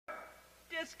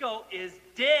disco is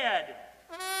dead.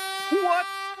 What?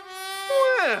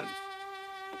 When?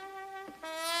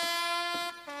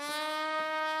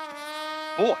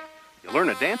 Boy, you learn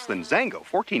a dance, then Zango.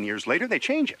 14 years later, they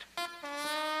change it.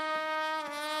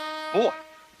 Boy,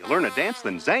 you learn a dance,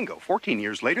 then Zango. 14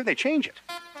 years later, they change it.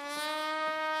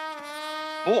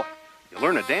 Boy, you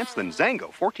learn a dance, then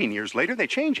Zango. 14 years later, they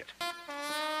change it.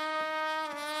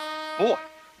 Boy,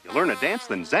 you learn a dance,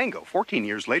 then Zango. 14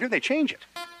 years later, they change it.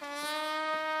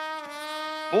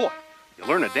 Boy, you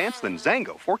learn a dance, then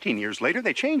Zango. 14 years later,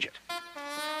 they change it.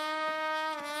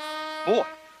 Boy,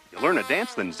 you learn a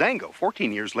dance, then Zango.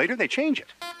 14 years later, they change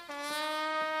it.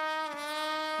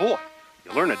 Boy,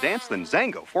 you learn a dance, then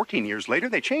Zango. 14 years later,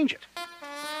 they change it.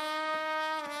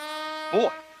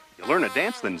 Boy, you learn a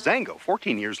dance, then Zango.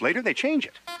 14 years later, they change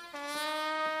it.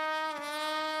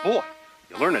 Boy,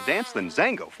 you learn a dance, then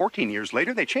Zango. 14 years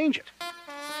later, they change it.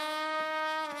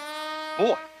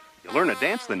 Boy, you learn a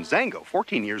dance, then Zango.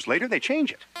 14 years later, they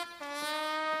change it.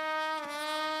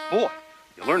 Boy,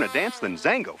 you learn a dance, then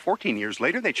Zango. 14 years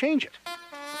later, they change it.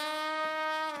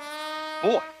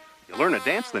 Boy, you learn a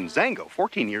dance, then Zango.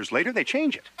 14 years later, they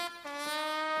change it.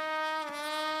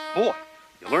 Boy,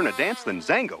 you learn a dance, then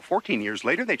Zango. 14 years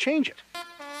later, they change it.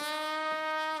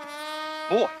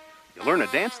 Boy, you learn a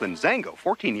dance, then Zango.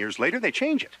 14 years later, they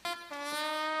change it.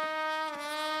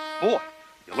 Boy,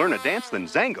 you learn a dance, then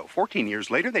Zango. 14 years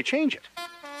later, they change it.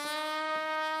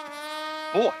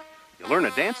 Boy, you learn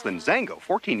a dance, then Zango.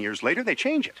 14 years later, they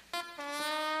change it.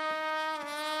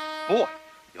 Boy,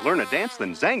 you learn a dance,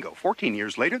 then Zango. 14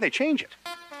 years later, they change it.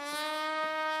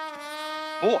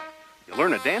 Boy, you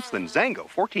learn a dance, then Zango.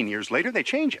 14 years later, they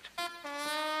change it.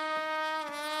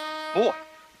 Boy,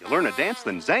 you learn a dance,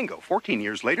 then Zango. 14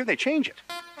 years later, they change it.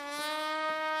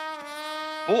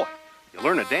 Boy, you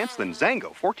learn a dance, then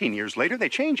Zango. 14 years later, they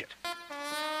change it.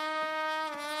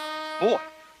 Boy,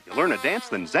 you learn a dance,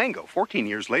 then Zango. 14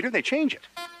 years later, they change it.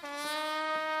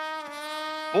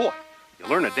 Boy, you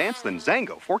learn a dance, then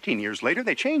Zango. 14 years later,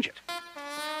 they change it.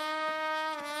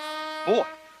 Boy,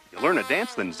 you learn a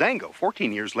dance, then Zango.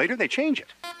 14 years later, they change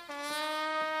it.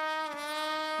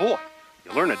 Boy,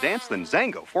 you learn a dance, then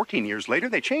Zango. 14 years later,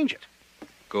 they change it.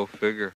 Go figure.